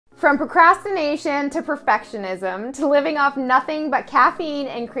From procrastination to perfectionism to living off nothing but caffeine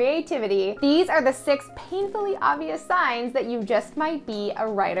and creativity, these are the 6 painfully obvious signs that you just might be a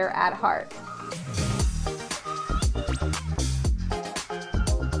writer at heart.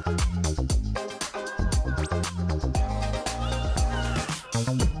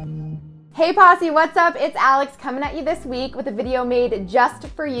 Hey Posse, what's up? It's Alex coming at you this week with a video made just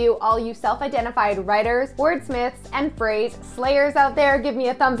for you, all you self-identified writers, wordsmiths, and phrase slayers out there. Give me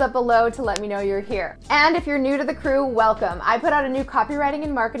a thumbs up below to let me know you're here. And if you're new to the crew, welcome. I put out a new copywriting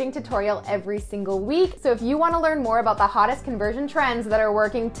and marketing tutorial every single week, so if you want to learn more about the hottest conversion trends that are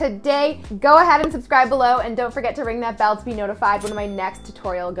working today, go ahead and subscribe below, and don't forget to ring that bell to be notified when my next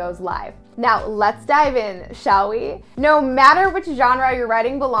tutorial goes live. Now, let's dive in, shall we? No matter which genre your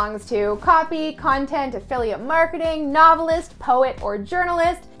writing belongs to, copy, content, affiliate marketing, novelist, poet, or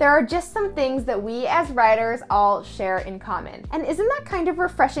journalist, there are just some things that we as writers all share in common. And isn't that kind of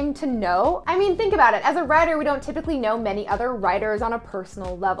refreshing to know? I mean, think about it. As a writer, we don't typically know many other writers on a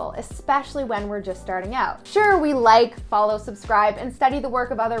personal level, especially when we're just starting out. Sure, we like, follow, subscribe, and study the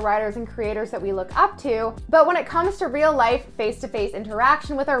work of other writers and creators that we look up to, but when it comes to real life, face-to-face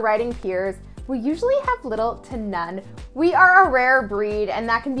interaction with our writing peers, we usually have little to none. We are a rare breed, and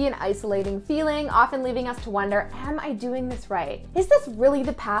that can be an isolating feeling, often leaving us to wonder, am I doing this right? Is this really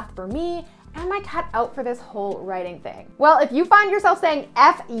the path for me? Am I cut out for this whole writing thing? Well, if you find yourself saying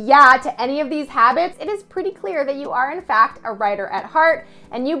F yeah to any of these habits, it is pretty clear that you are in fact a writer at heart,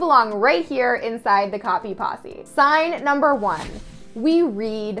 and you belong right here inside the Copy Posse. Sign number 1, we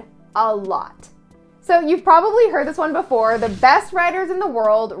read a lot. So you've probably heard this one before. The best writers in the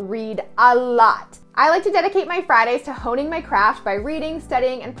world read a lot. I like to dedicate my Fridays to honing my craft by reading,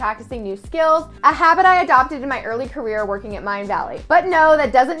 studying, and practicing new skills, a habit I adopted in my early career working at Mindvalley. But no,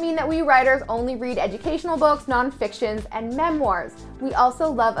 that doesn't mean that we writers only read educational books, nonfictions, and memoirs. We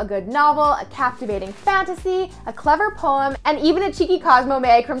also love a good novel, a captivating fantasy, a clever poem, and even a cheeky Cosmo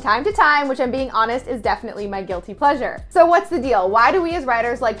mag from time to time, which I'm being honest is definitely my guilty pleasure. So what's the deal? Why do we as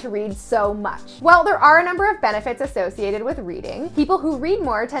writers like to read so much? Well, there are a number of benefits associated with reading. People who read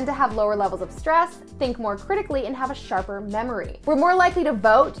more tend to have lower levels of stress, think more critically, and have a sharper memory. We're more likely to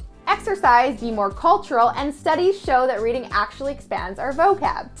vote, exercise, be more cultural, and studies show that reading actually expands our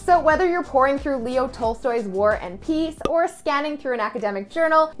vocab. So whether you're pouring through Leo Tolstoy's War and Peace or scanning through an academic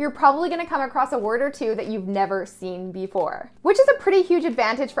journal, you're probably going to come across a word or two that you've never seen before, which is a pretty huge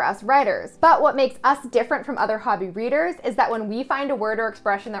advantage for us writers. But what makes us different from other hobby readers is that when we find a word or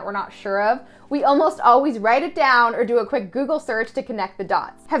expression that we're not sure of, we almost always write it down or do a quick Google search to connect the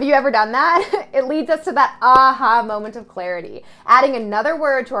dots. Have you ever done that? It leads us to that aha moment of clarity, adding another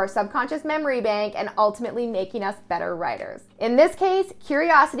word to our subconscious memory bank and ultimately making us better writers. In this case,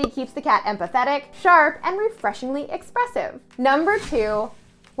 curiosity keeps the cat empathetic, sharp, and refreshingly expressive. Number 2,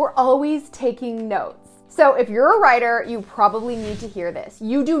 we're always taking notes. So if you're a writer, you probably need to hear this.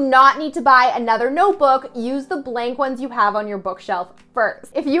 You do not need to buy another notebook. Use the blank ones you have on your bookshelf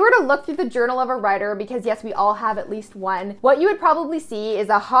first. If you were to look through the journal of a writer, because yes, we all have at least one, what you would probably see is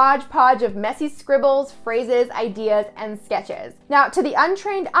a hodgepodge of messy scribbles, phrases, ideas, and sketches. Now, to the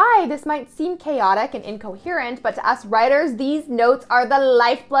untrained eye, this might seem chaotic and incoherent, but to us writers, these notes are the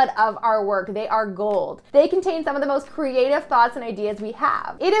lifeblood of our work. They are gold. They contain some of the most creative thoughts and ideas we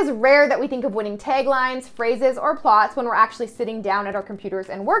have. It is rare that we think of winning taglines, phrases, or plots when we're actually sitting down at our computers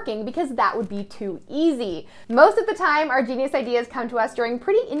and working, because that would be too easy. Most of the time, our genius ideas come to us during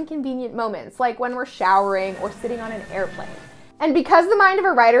pretty inconvenient moments, like when we're showering or sitting on an airplane. And because the mind of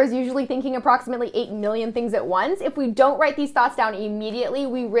a writer is usually thinking approximately 8 million things at once, if we don't write these thoughts down immediately,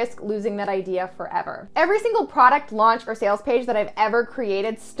 we risk losing that idea forever. Every single product, launch, or sales page that I've ever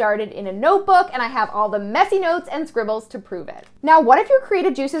created started in a notebook, and I have all the messy notes and scribbles to prove it. Now, what if your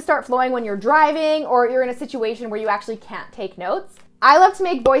creative juices start flowing when you're driving, or you're in a situation where you actually can't take notes? I love to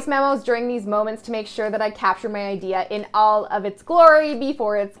make voice memos during these moments to make sure that I capture my idea in all of its glory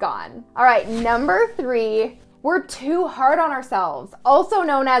before it's gone. All right, number 3, we're too hard on ourselves, also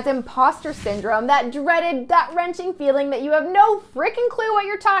known as imposter syndrome, that dreaded gut-wrenching feeling that you have no freaking clue what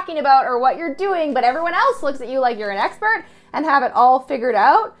you're talking about or what you're doing, but everyone else looks at you like you're an expert and have it all figured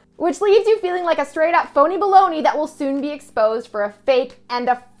out, which leaves you feeling like a straight-up phony baloney that will soon be exposed for a fake and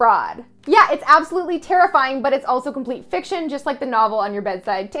a fraud. Yeah, it's absolutely terrifying, but it's also complete fiction, just like the novel on your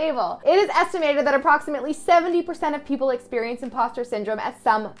bedside table. It is estimated that approximately 70% of people experience imposter syndrome at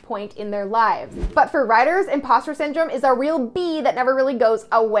some point in their lives. But for writers, imposter syndrome is a real bee that never really goes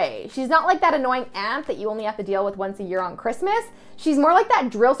away. She's not like that annoying aunt that you only have to deal with once a year on Christmas. She's more like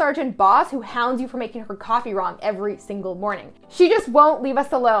that drill sergeant boss who hounds you for making her coffee wrong every single morning. She just won't leave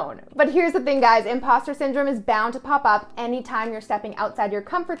us alone. But here's the thing, guys, imposter syndrome is bound to pop up anytime you're stepping outside your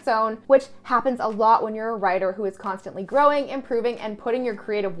comfort zone, which happens a lot when you're a writer who is constantly growing, improving, and putting your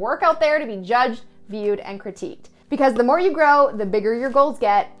creative work out there to be judged, viewed, and critiqued. Because the more you grow, the bigger your goals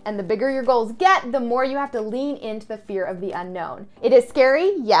get, and the bigger your goals get, the more you have to lean into the fear of the unknown. It is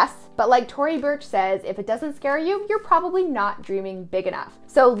scary, yes, but like Tory Burch says, if it doesn't scare you, you're probably not dreaming big enough.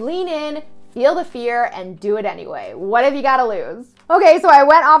 So lean in, feel the fear, and do it anyway. What have you got to lose? Okay, so I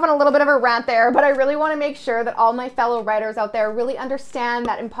went off on a little bit of a rant there, but I really want to make sure that all my fellow writers out there really understand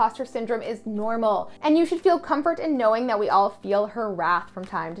that imposter syndrome is normal, and you should feel comfort in knowing that we all feel her wrath from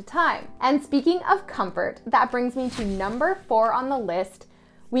time to time. And speaking of comfort, that brings me to number 4 on the list.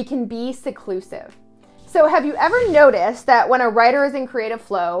 We can be seclusive. So have you ever noticed that when a writer is in creative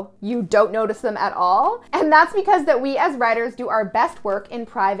flow, you don't notice them at all? And that's because that we as writers do our best work in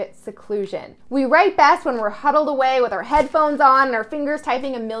private seclusion. We write best when we're huddled away with our headphones on and our fingers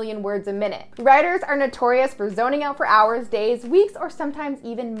typing a million words a minute. Writers are notorious for zoning out for hours, days, weeks, or sometimes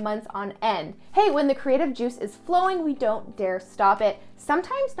even months on end. Hey, when the creative juice is flowing, we don't dare stop it.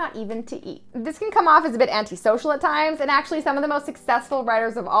 Sometimes not even to eat. This can come off as a bit antisocial at times, and actually some of the most successful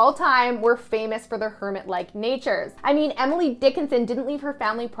writers of all time were famous for their hermit-like natures. I mean, Emily Dickinson didn't leave her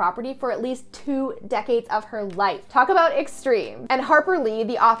family property for at least 2 decades of her life. Talk about extreme. And Harper Lee,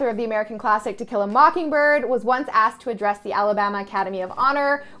 the author of the American classic To Kill a Mockingbird, was once asked to address the Alabama Academy of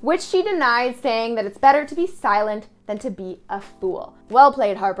Honor, which she denied, saying that it's better to be silent than to be a fool. Well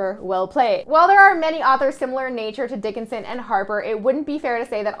played, Harper, well played. While there are many authors similar in nature to Dickinson and Harper, it wouldn't be fair to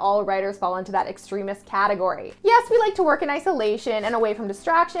say that all writers fall into that extremist category. Yes, we like to work in isolation and away from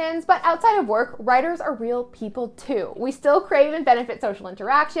distractions, but outside of work, writers are real people too. We still crave and benefit social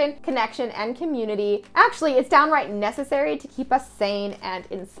interaction, connection, and community. Actually, it's downright necessary to keep us sane and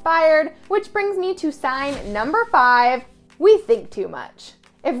inspired, which brings me to sign number 5, we think too much.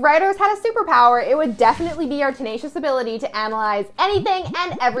 If writers had a superpower, it would definitely be our tenacious ability to analyze anything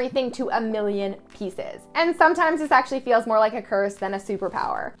and everything to a million pieces. And sometimes this actually feels more like a curse than a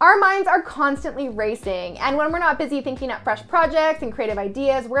superpower. Our minds are constantly racing, and when we're not busy thinking up fresh projects and creative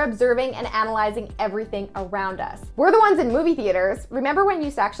ideas, we're observing and analyzing everything around us. We're the ones in movie theaters. Remember when you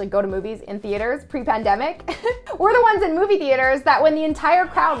used to actually go to movies in theaters pre-pandemic? We're the ones in movie theaters that when the entire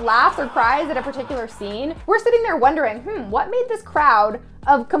crowd laughs or cries at a particular scene, we're sitting there wondering, what made this crowd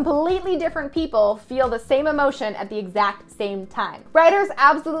of completely different people feel the same emotion at the exact same time? Writers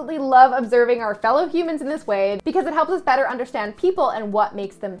absolutely love observing our fellow humans in this way because it helps us better understand people and what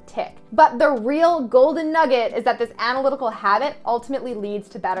makes them tick. But the real golden nugget is that this analytical habit ultimately leads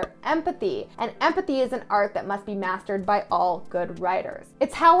to better empathy, and empathy is an art that must be mastered by all good writers.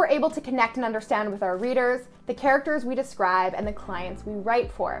 It's how we're able to connect and understand with our readers, the characters we describe, and the clients we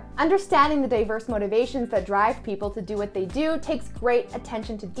write for. Understanding the diverse motivations that drive people to do what they do takes great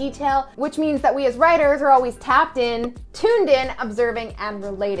attention to detail, which means that we as writers are always tapped in, tuned in, observing, and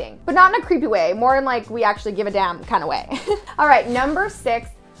relating. But not in a creepy way, more in like we actually give a damn kind of way. All right, number 6,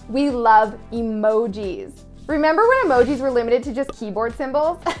 we love emojis. Remember when emojis were limited to just keyboard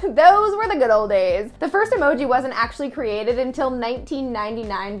symbols? Those were the good old days. The first emoji wasn't actually created until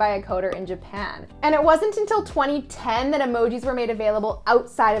 1999 by a coder in Japan. And it wasn't until 2010 that emojis were made available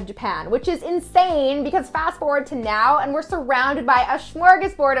outside of Japan, which is insane because fast forward to now and we're surrounded by a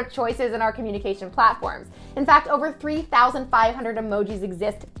smorgasbord of choices in our communication platforms. In fact, over 3,500 emojis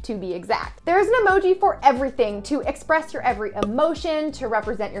exist to be exact. There's an emoji for everything, to express your every emotion, to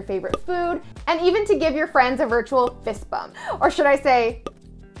represent your favorite food, and even to give your friends a virtual fist bump. Or should I say,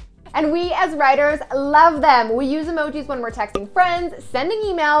 and we as writers love them. We use emojis when we're texting friends, sending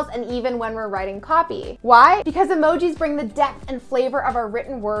emails, and even when we're writing copy. Why? Because emojis bring the depth and flavor of our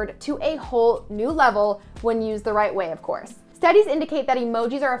written word to a whole new level when used the right way, of course. Studies indicate that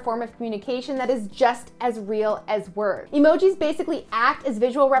emojis are a form of communication that is just as real as words. Emojis basically act as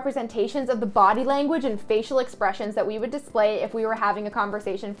visual representations of the body language and facial expressions that we would display if we were having a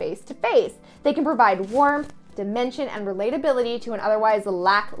conversation face to face. They can provide warmth, dimension, and relatability to an otherwise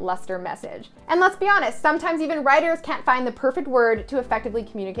lackluster message. And let's be honest, sometimes even writers can't find the perfect word to effectively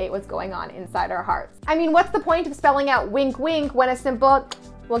communicate what's going on inside our hearts. I mean, what's the point of spelling out wink wink when a simple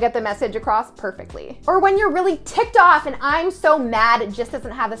will get the message across perfectly? Or when you're really ticked off and I'm so mad, it just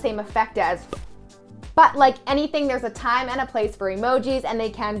doesn't have the same effect as But like anything, there's a time and a place for emojis, and they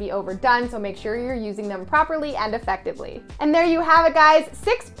can be overdone, so make sure you're using them properly and effectively. And there you have it, guys,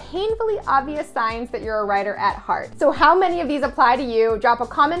 6 painfully obvious signs that you're a writer at heart. So how many of these apply to you? Drop a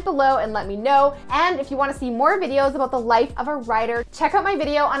comment below and let me know. And if you want to see more videos about the life of a writer, check out my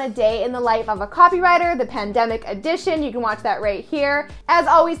video on a day in the life of a copywriter, the pandemic edition. You can watch that right here. As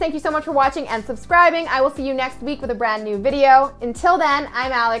always, thank you so much for watching and subscribing. I will see you next week with a brand new video. Until then,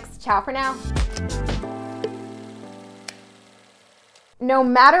 I'm Alex. Ciao for now. No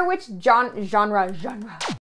matter which genre.